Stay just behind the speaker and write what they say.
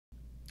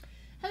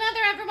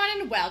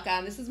everyone, and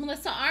welcome. This is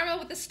Melissa Armo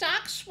with the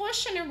Stock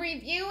Swoosh, and I'm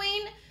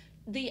reviewing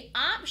the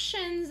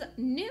options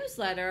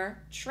newsletter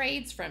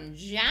trades from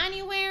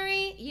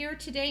January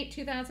year-to-date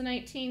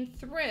 2019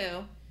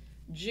 through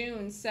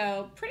June.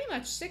 So pretty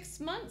much 6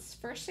 months,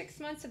 first 6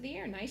 months of the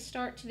year. Nice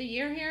start to the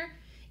year here.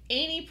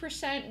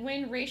 80%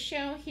 win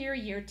ratio here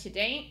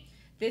year-to-date.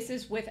 This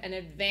is with an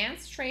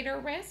advanced trader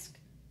risk.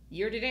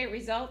 Year-to-date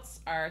results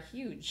are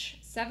huge,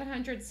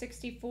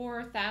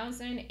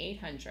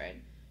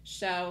 764,800.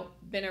 So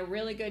been a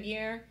really good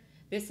year.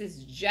 This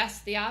is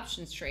just the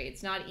options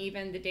trades, not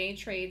even the day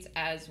trades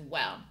as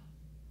well.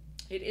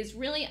 It is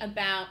really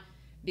about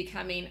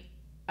becoming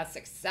a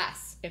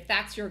success. If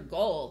that's your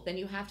goal, then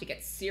you have to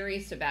get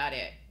serious about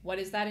it. What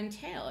does that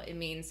entail? It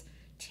means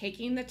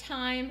taking the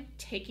time,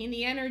 taking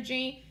the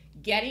energy,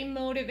 getting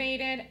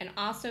motivated, and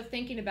also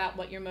thinking about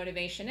what your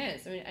motivation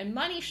is. I mean, and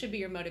money should be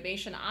your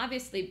motivation,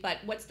 obviously, but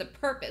what's the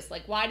purpose?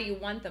 Like, why do you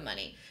want the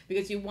money?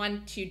 Because you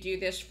want to do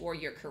this for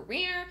your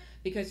career,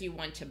 because you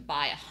want to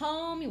buy a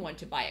home, you want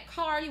to buy a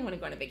car, you want to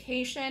go on a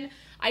vacation.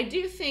 I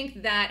do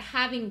think that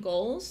having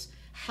goals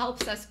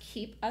helps us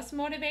keep us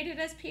motivated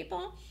as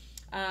people.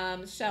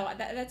 So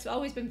that's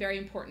always been very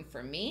important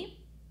for me.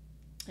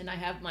 And I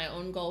have my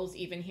own goals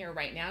even here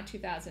right now,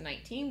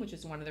 2019, which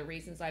is one of the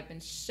reasons I've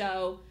been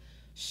so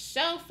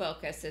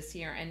focused this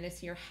year, and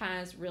this year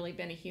has really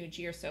been a huge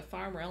year so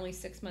far. We're only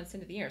 6 months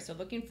into the year, so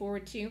looking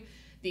forward to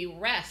the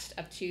rest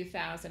of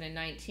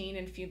 2019.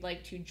 And if you'd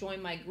like to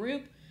join my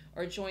group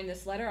or join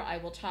this letter, I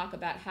will talk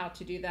about how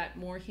to do that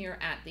more here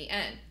at the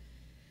end.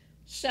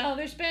 So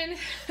there's been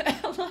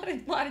a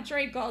lot of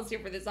trade calls here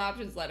for this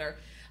options letter.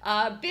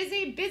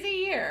 Busy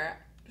year.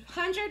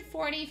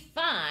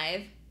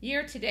 145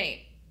 year to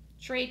date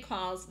trade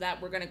calls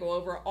that we're going to go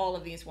over all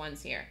of these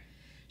ones here.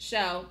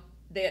 So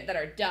that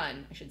are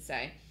done, I should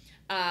say.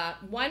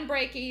 1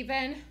 break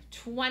even,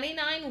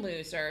 29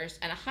 losers,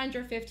 and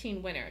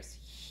 115 winners.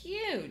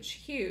 Huge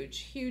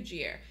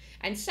year.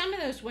 And some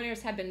of those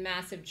winners have been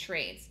massive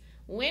trades.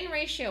 Win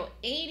ratio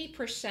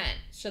 80%.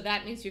 So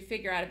that means you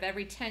figure out of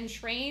every 10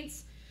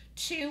 trades,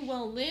 2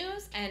 will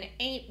lose and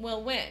 8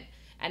 will win.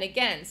 And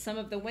again, some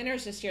of the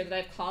winners this year that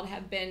I've called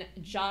have been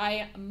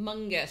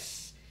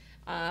gymongous.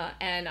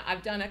 And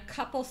I've done a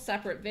couple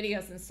separate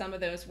videos on some of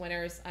those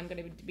winners. I'm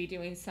going to be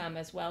doing some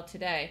as well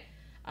today.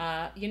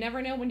 You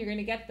never know when you're going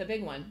to get the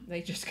big one.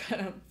 They just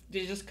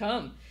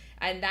come.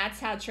 And that's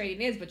how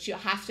trading is, but you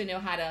have to know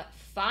how to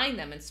find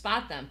them and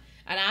spot them.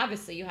 And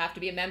obviously you have to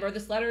be a member of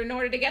this letter in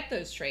order to get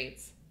those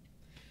trades.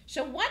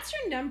 So what's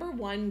your number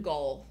one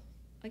goal?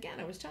 Again,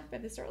 I was talking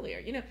about this earlier.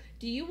 You know,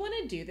 do you want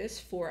to do this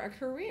for a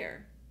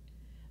career?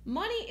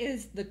 Money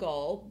is the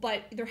goal,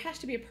 but there has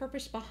to be a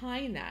purpose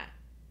behind that.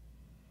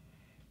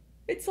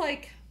 It's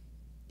like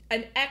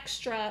an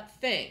extra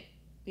thing.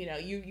 You know,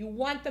 you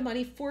want the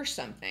money for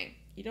something.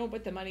 You don't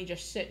let the money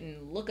just sit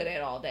and look at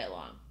it all day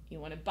long. You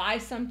want to buy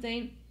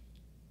something,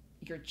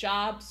 your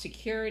job,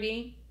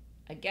 security.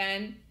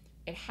 Again,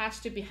 it has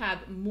to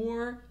have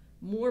more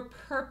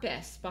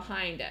purpose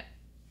behind it.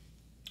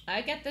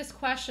 I get this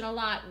question a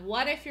lot.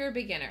 What if you're a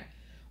beginner?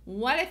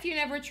 What if you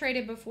never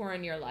traded before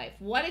in your life?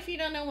 What if you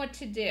don't know what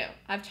to do?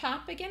 I've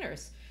taught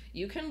beginners.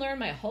 You can learn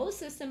my whole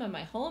system and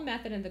my whole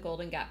method in the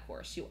Golden Gap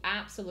course. You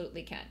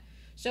absolutely can.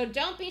 So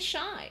don't be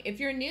shy. If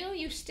you're new,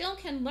 you still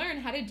can learn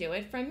how to do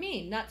it from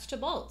me, nuts to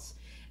bolts.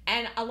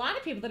 And a lot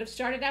of people that have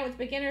started out with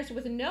beginners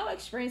with no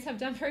experience have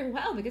done very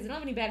well because they don't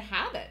have any bad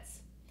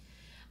habits.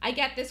 I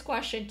get this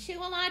question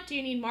too a lot. Do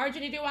you need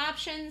margin to do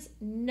options?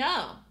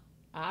 No.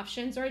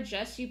 Options are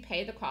just you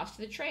pay the cost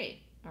of the trade.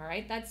 All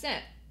right, that's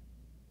it.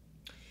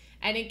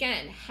 And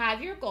again,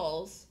 have your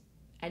goals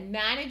and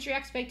manage your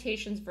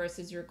expectations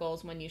versus your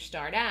goals when you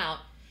start out.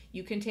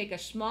 You can take a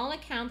small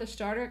account. The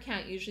starter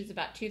account usually is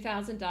about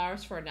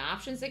 $2,000 for an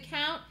options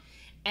account,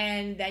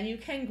 and then you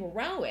can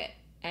grow it,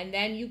 and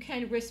then you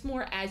can risk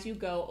more as you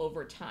go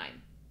over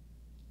time.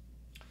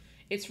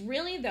 It's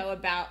really, though,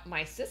 about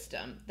my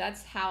system.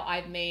 That's how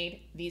I've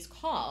made these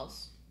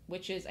calls,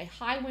 which is a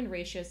high win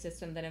ratio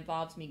system that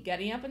involves me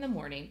getting up in the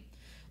morning,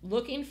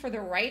 looking for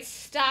the right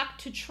stock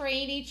to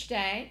trade each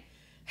day.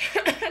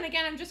 And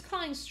again, I'm just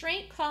calling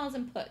straight calls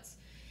and puts.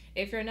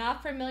 If you're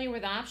not familiar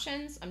with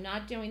options, I'm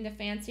not doing the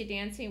fancy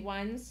dancy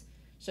ones,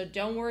 so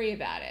don't worry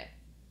about it.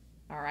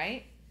 All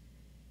right?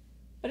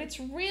 But it's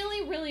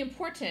really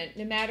important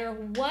no matter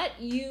what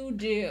you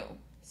do.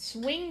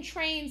 Swing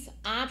trades,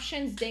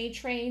 options, day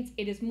trades,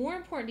 it is more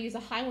important to use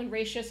a high win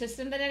ratio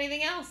system than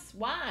anything else.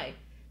 Why?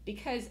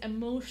 Because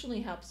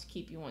emotionally helps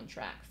keep you on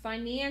track.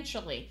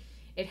 Financially,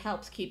 it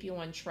helps keep you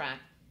on track.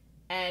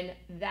 And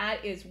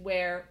that is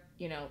where,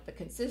 you know, the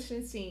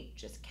consistency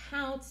just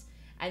counts.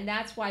 And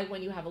that's why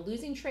when you have a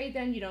losing trade,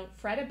 then you don't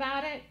fret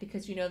about it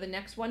because you know the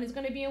next one is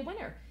going to be a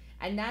winner.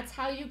 And that's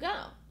how you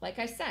go. Like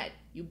I said,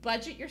 you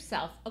budget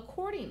yourself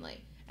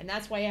accordingly. And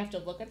that's why you have to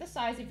look at the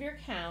size of your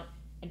account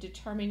and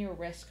determine your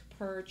risk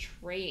per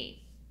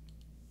trade.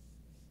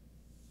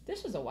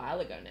 This was a while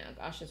ago now.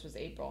 Gosh, this was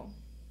April.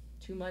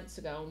 2 months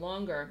ago,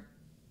 longer,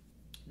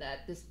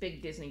 that this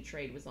big Disney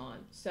trade was on.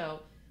 So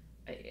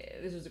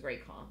this was a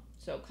great call.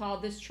 So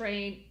called this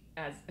trade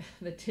as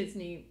the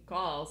Disney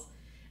calls,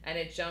 and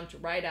it jumped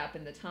right up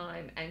in the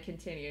time and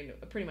continued.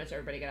 Pretty much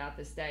everybody got out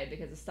this day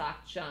because the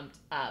stock jumped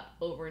up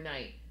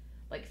overnight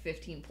like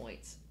 15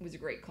 points. It was a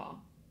great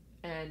call.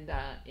 And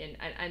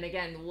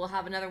again, we'll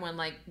have another one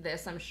like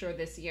this, I'm sure,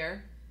 this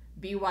year.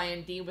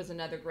 BYND was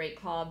another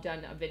great call. I've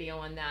done a video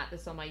on that.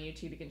 This is on my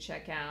YouTube, you can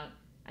check out.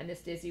 And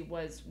this Dizzy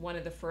was one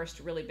of the first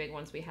really big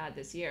ones we had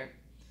this year.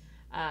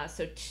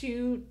 So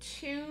two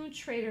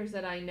traders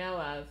that I know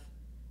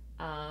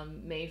of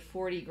made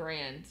 40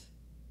 grand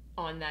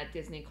on that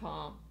Disney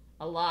call.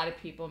 A lot of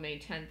people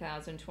made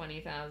 10,000,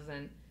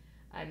 20,000.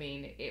 I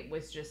mean, it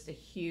was just a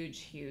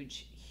huge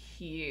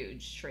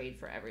trade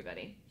for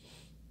everybody.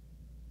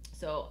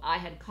 So I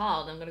had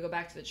called, I'm going to go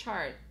back to the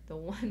chart, the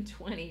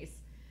 120s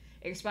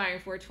expiring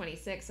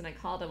 426, and I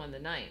called them on the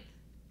 9th.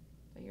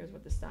 So here's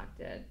what the stock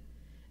did.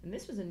 And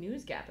this was a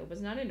news gap. It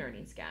was not an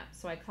earnings gap.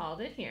 So I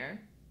called it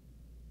here.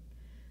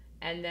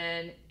 And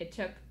then it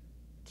took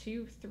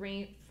 2,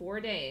 3, 4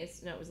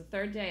 days. No, it was the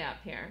third day up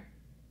here.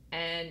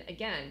 And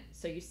again,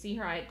 so you see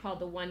here I had called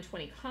the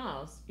 120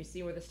 calls. You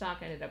see where the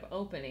stock ended up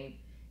opening.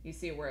 You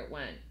see where it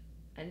went.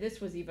 And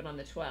this was even on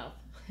the 12th.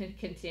 It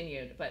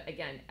continued. But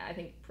again, I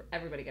think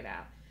everybody got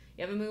out.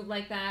 You have a move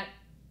like that,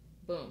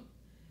 boom.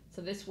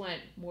 So this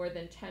went more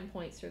than 10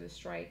 points through the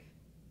strike.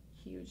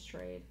 Huge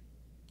trade.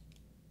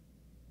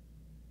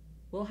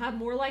 We'll have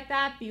more like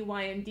that.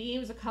 BYND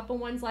was a couple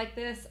ones like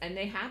this, and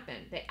they happen.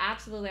 They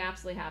absolutely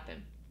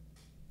happen.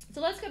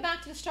 So let's go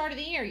back to the start of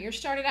the year. Year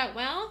started out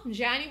well. In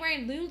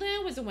January,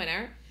 Lulu was a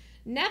winner.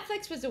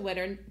 Netflix was a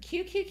winner.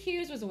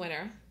 QQQs was a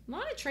winner. A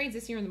lot of trades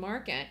this year in the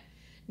market.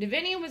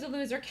 Nvidia was a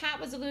loser. Cat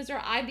was a loser.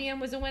 IBM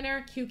was a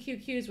winner.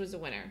 QQQs was a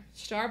winner.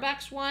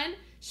 Starbucks won.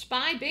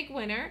 SPY, big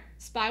winner.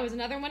 SPY was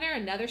another winner.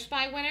 Another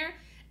SPY winner.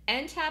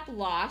 NTAP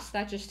lost.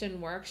 That just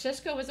didn't work.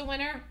 Cisco was a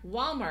winner.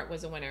 Walmart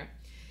was a winner.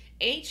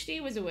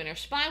 HD was a winner.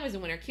 SPY was a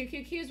winner.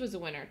 QQQs was a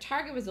winner.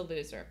 Target was a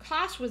loser.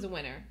 Cost was a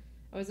winner.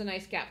 That was a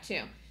nice gap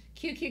too.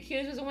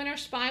 QQQs was a winner.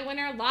 SPY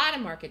winner. A lot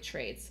of market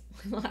trades.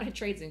 A lot of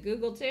trades in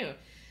Google too.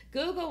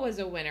 Google was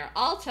a winner.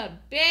 Ulta,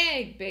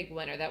 big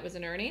winner. That was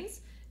in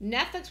earnings.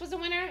 Netflix was a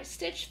winner.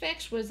 Stitch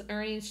Fix was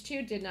earnings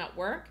too. Did not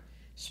work.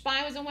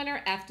 SPY was a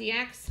winner.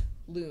 FDX,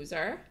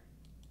 loser.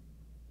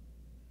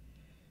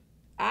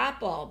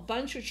 Apple,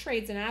 bunch of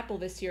trades in Apple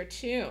this year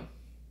too.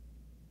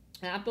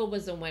 Apple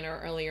was a winner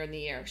earlier in the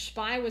year.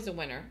 SPY was a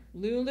winner.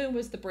 Lulu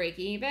was the break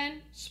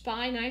even.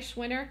 SPY, nice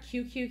winner.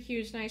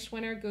 QQQ's nice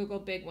winner. Google,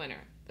 big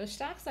winner. The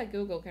stocks like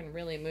Google can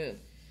really move.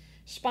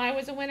 SPY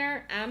was a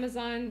winner.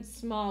 Amazon,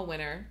 small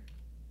winner.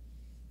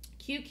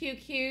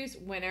 QQQ's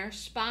winner.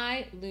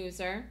 SPY,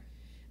 loser.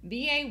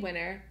 BA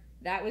winner.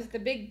 That was the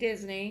big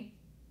Disney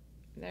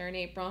there in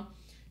April.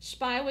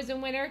 SPY was a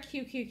winner.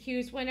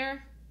 QQQ's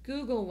winner.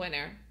 Google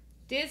winner.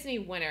 Disney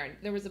winner.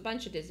 There was a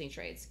bunch of Disney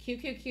trades.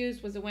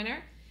 QQQ's was a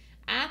winner.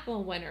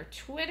 Apple winner.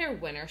 Twitter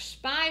winner.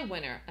 SPY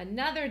winner.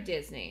 Another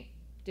Disney.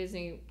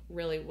 Disney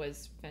really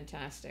was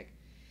fantastic.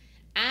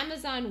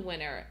 Amazon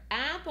winner.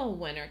 Apple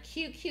winner.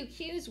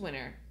 QQQ's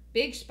winner.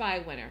 Big SPY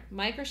winner.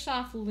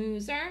 Microsoft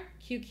loser.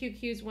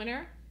 QQQ's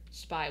winner.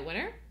 SPY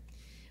winner.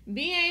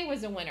 BA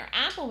was a winner.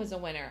 Apple was a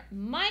winner.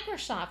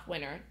 Microsoft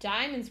winner.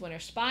 Diamonds winner.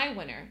 SPY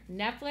winner.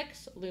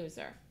 Netflix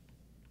loser.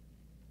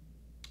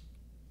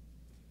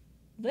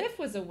 Lyft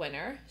was a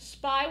winner.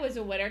 SPY was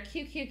a winner.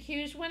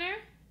 QQQ's winner.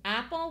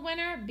 Apple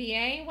winner.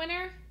 BA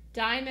winner.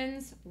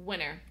 Diamonds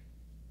winner.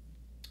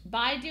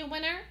 Baidu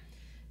winner.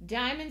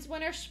 Diamonds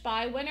winner.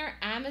 SPY winner.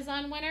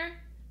 Amazon winner.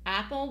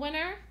 Apple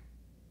winner.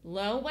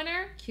 Low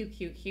winner.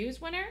 QQQ's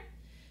winner.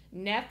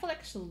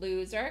 Netflix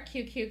loser.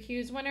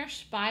 QQQ's winner.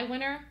 SPY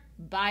winner.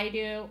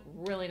 Baidu,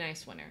 really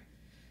nice winner.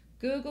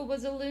 Google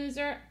was a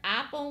loser.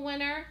 Apple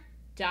winner.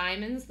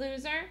 Diamonds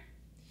loser.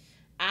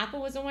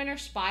 Apple was a winner.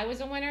 SPY was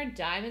a winner.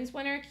 Diamonds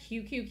winner.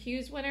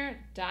 QQQ's winner.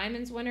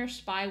 Diamonds winner.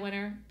 SPY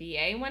winner.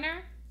 BA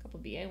winner. A couple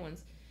BA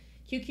ones.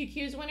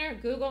 QQQ's winner.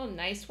 Google,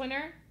 nice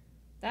winner.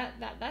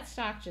 That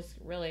stock just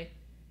really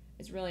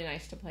is really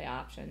nice to play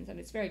options, and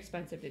it's very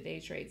expensive to day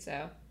trade.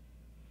 So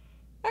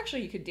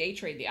actually, you could day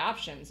trade the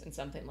options in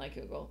something like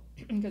Google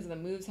because the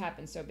moves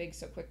happen so big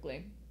so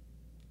quickly.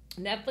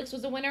 Netflix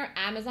was a winner.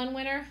 Amazon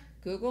winner.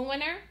 Google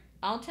winner.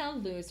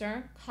 Altel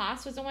loser.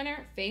 Cost was a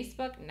winner.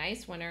 Facebook,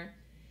 nice winner.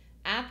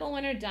 Apple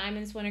winner.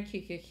 Diamonds winner.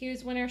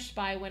 QQQ's winner.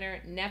 SPY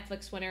winner.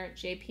 Netflix winner.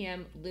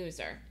 JPM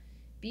loser.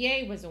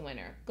 BA was a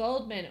winner.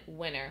 Goldman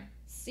winner.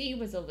 C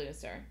was a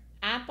loser.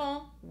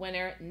 Apple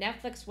winner.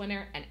 Netflix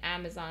winner. And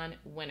Amazon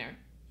winner.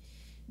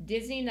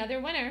 Disney,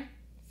 another winner.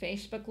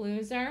 Facebook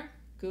loser.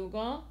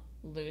 Google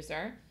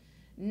loser.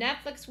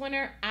 Netflix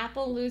winner.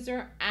 Apple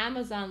loser.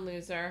 Amazon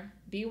loser.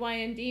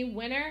 BYND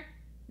winner.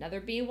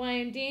 Another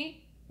BYND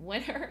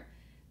winner.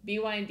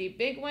 BYND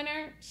big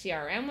winner.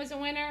 CRM was a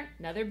winner.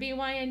 Another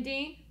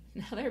BYND.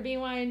 Another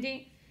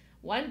BYND.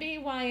 One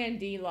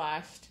BYND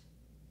lost.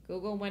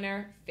 Google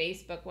winner.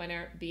 Facebook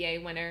winner.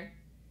 BA winner.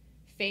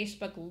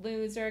 Facebook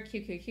loser.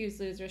 QQQ's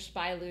loser.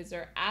 SPY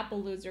loser.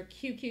 Apple loser.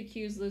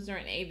 QQQ's loser.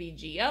 And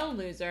AVGO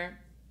loser.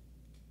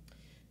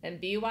 Then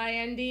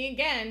BYND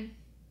again.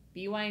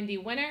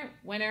 BYND winner,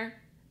 winner.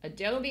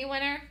 Adobe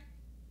winner.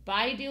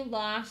 Baidu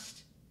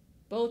lost.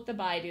 Both the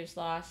Baidus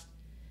lost.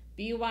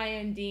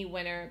 BYND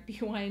winner,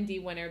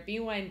 BYND winner,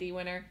 BYND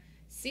winner.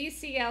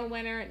 CCL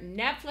winner,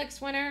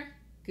 Netflix winner.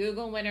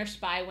 Google winner,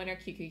 Spy winner,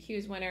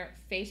 QQQ's winner,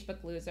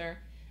 Facebook loser,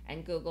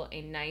 and Google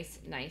a nice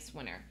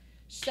winner.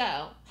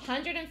 So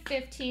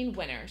 115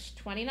 winners,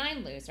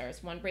 29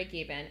 losers, 1 break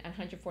even, and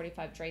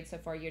 145 trades so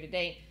far year to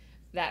date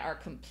that are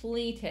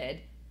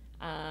completed.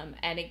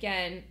 And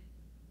again,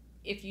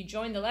 if you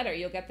join the letter,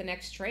 you'll get the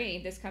next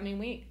trade this coming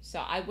week. So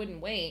I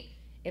wouldn't wait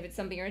if it's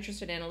something you're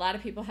interested in. A lot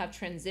of people have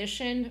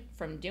transitioned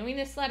from doing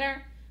this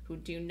letter who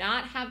do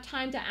not have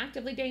time to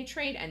actively day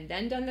trade and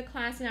then done the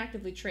class and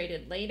actively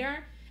traded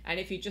later. And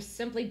if you just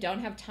simply don't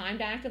have time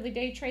to actively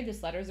day trade,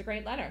 this letter is a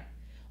great letter.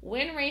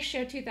 Win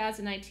ratio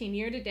 2019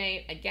 year to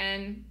date,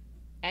 again,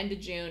 end of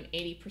June,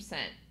 80%.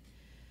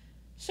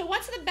 So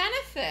what's the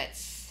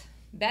benefits?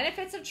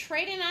 Benefits of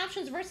trading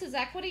options versus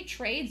equity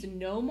trades: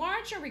 no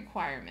margin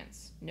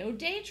requirements, no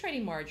day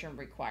trading margin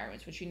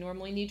requirements, which you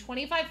normally need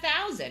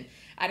 25,000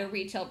 at a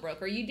retail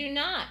broker. You do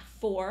not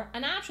for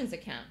an options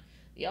account.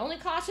 The only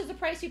cost is the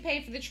price you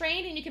pay for the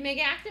trade, and you can make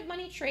active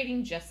money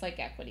trading just like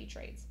equity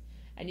trades.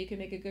 And you can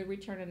make a good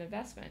return on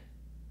investment.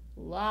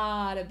 A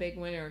lot of big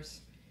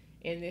winners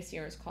in this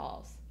year's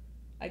calls.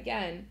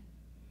 Again,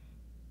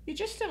 you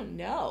just don't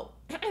know.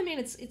 I mean,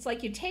 it's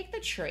like you take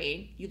the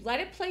trade, you let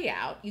it play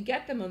out, you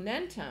get the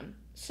momentum.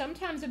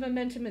 Sometimes the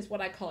momentum is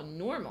what I call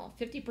normal,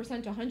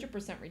 50% to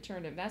 100%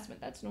 return investment.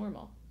 That's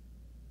normal.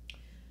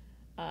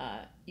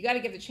 You got to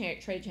give the trade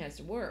a chance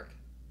to work.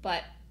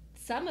 But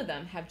some of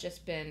them have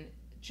just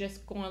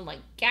gone like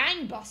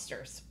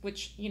gangbusters,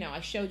 which, you know,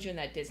 I showed you in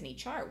that Disney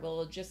chart.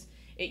 Well,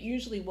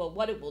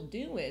 what it will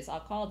do is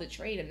I'll call the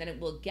trade and then it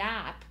will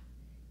gap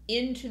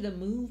into the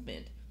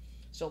movement.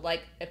 So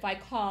like if I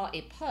call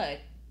a put,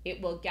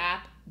 it will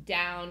gap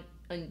down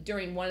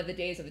during one of the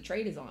days of the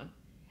trade is on.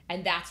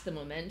 And that's the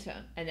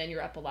momentum. And then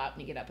you're up a lot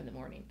when you get up in the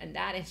morning. And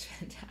that is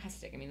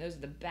fantastic. I mean, those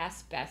are the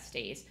best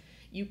days.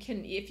 You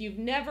can, if you've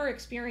never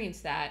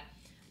experienced that,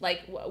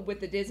 like with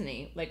the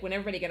Disney, like when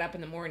everybody got up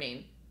in the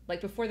morning,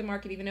 like before the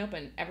market even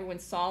opened, everyone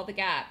saw the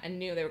gap and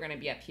knew they were going to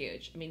be up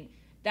huge. I mean,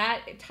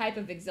 that type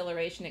of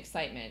exhilaration,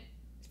 excitement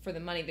for the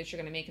money that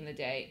you're going to make in the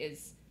day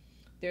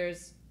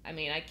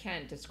I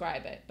can't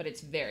describe it, but it's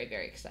very,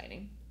 very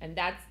exciting. And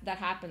that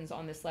happens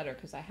on this letter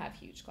because I have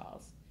huge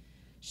calls.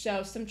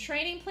 So some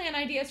trading plan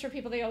ideas for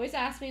people. They always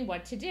ask me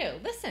what to do.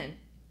 Listen,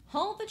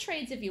 hold the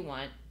trades if you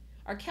want,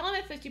 or kill them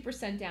at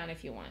 50% down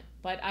if you want.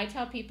 But I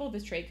tell people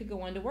this trade could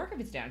go on to work if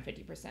it's down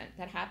 50%.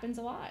 That happens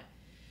a lot.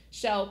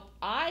 So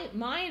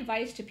my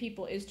advice to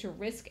people is to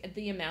risk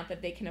the amount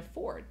that they can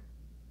afford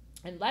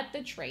and let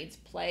the trades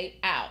play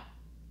out,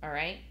 all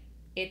right?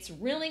 It's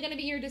really going to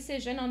be your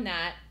decision on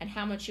that and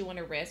how much you want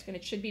to risk, and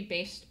it should be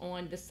based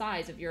on the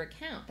size of your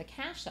account, the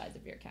cash size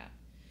of your account.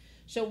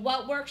 So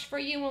what works for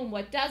you and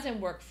what doesn't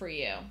work for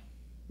you?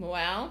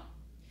 Well,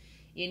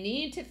 you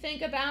need to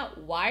think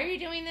about why are you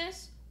doing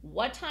this?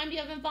 What time do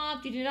you have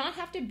involved? You do not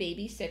have to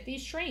babysit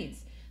these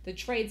trades. The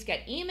trades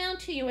get emailed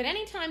to you at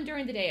any time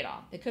during the day at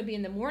all. They could be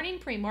in the morning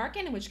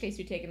pre-market, in which case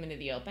you take them into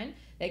the open.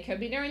 They could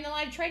be during the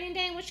live trading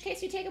day, in which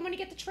case you take them when you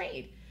get the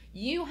trade.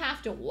 You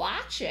have to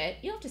watch it.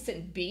 You don't have to sit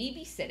and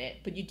babysit it,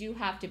 but you do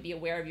have to be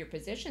aware of your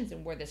positions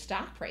and where the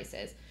stock price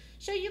is.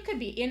 So you could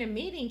be in a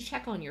meeting,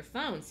 check on your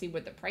phone, see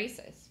what the price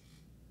is.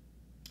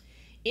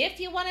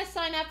 If you want to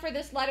sign up for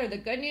this letter, the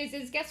good news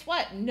is, guess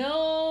what?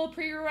 No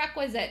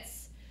prerequisites.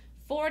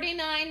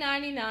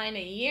 $49.99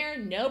 a year,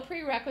 no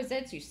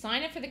prerequisites. You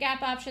sign up for the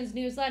Gap Options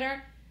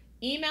newsletter.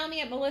 Email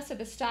me at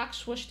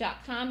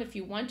melissa@thestockswoosh.com if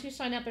you want to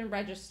sign up and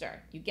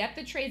register. You get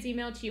the trades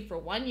emailed to you for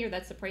 1 year.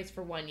 That's the price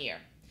for 1 year.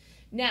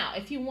 Now,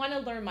 if you want to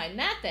learn my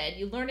method,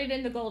 you learn it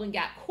in the Golden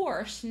Gap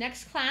course.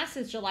 Next class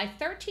is July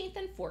 13th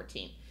and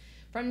 14th.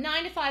 From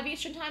 9 to 5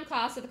 Eastern Time,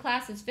 cost of the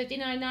class is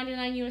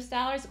 $59.99 US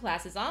dollars. The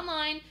class is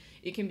online.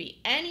 You can be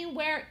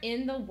anywhere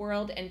in the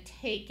world and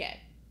take it.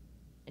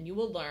 And you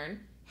will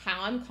learn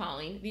how I'm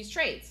calling these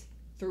trades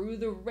through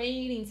the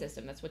rating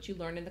system. That's what you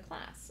learn in the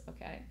class,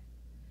 okay?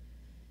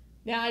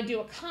 Now I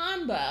do a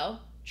combo,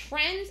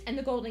 trends and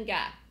the Golden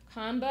Gap.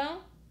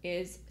 Combo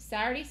is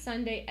Saturday,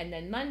 Sunday, and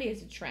then Monday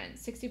is a trend,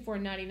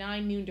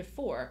 $64.99, noon to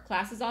 4.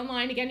 Class is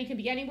online. Again, you can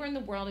be anywhere in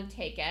the world and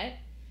take it.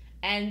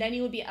 And then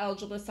you will be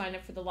eligible to sign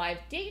up for the live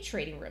day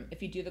trading room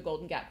if you do the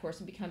Golden Gap course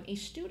and become a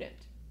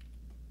student.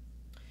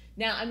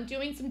 Now, I'm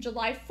doing some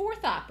July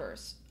 4th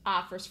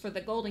offers for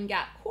the Golden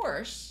Gap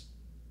course.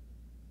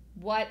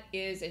 What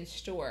is in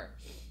store?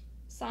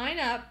 Sign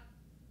up,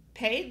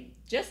 pay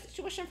just the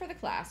tuition for the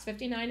class,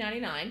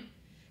 $59.99.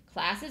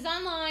 Class is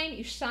online.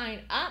 You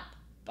sign up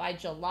by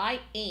July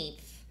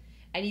 8th,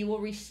 and you will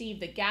receive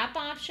the Gap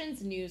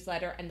Options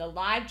newsletter and the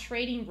live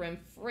trading room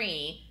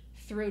free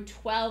through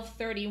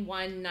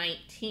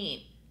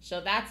 12/31/19.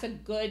 So that's a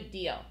good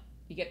deal.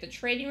 You get the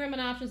trading room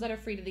and options that are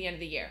free to the end of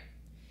the year.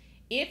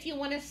 If you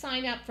want to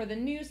sign up for the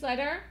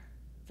newsletter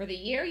For the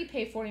year, you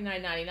pay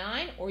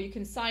 $49.99, or you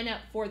can sign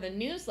up for the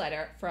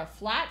newsletter for a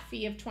flat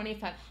fee of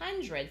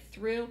 $2,500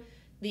 through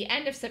the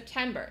end of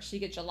September. So you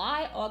get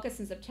July, August,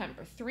 and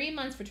September. 3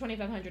 months for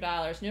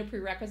 $2,500, no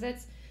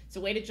prerequisites. It's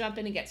a way to jump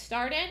in and get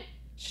started,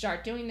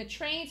 start doing the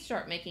trades,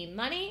 start making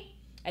money,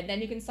 and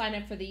then you can sign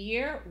up for the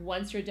year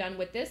once you're done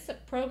with this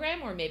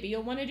program, or maybe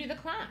you'll want to do the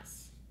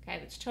class. Okay,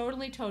 that's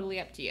totally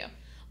up to you.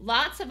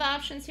 Lots of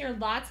options here,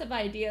 lots of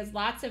ideas,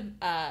 lots of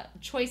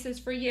choices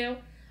for you.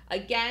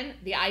 Again,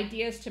 the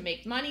idea is to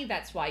make money.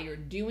 That's why you're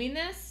doing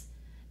this.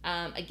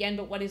 Again,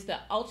 but what is the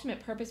ultimate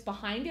purpose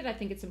behind it? I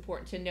think it's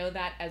important to know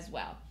that as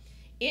well.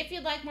 If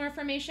you'd like more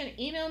information,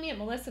 email me at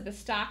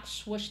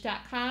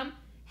melissa@thestockswoosh.com.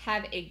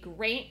 Have a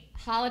great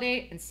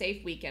holiday and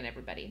safe weekend,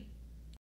 everybody.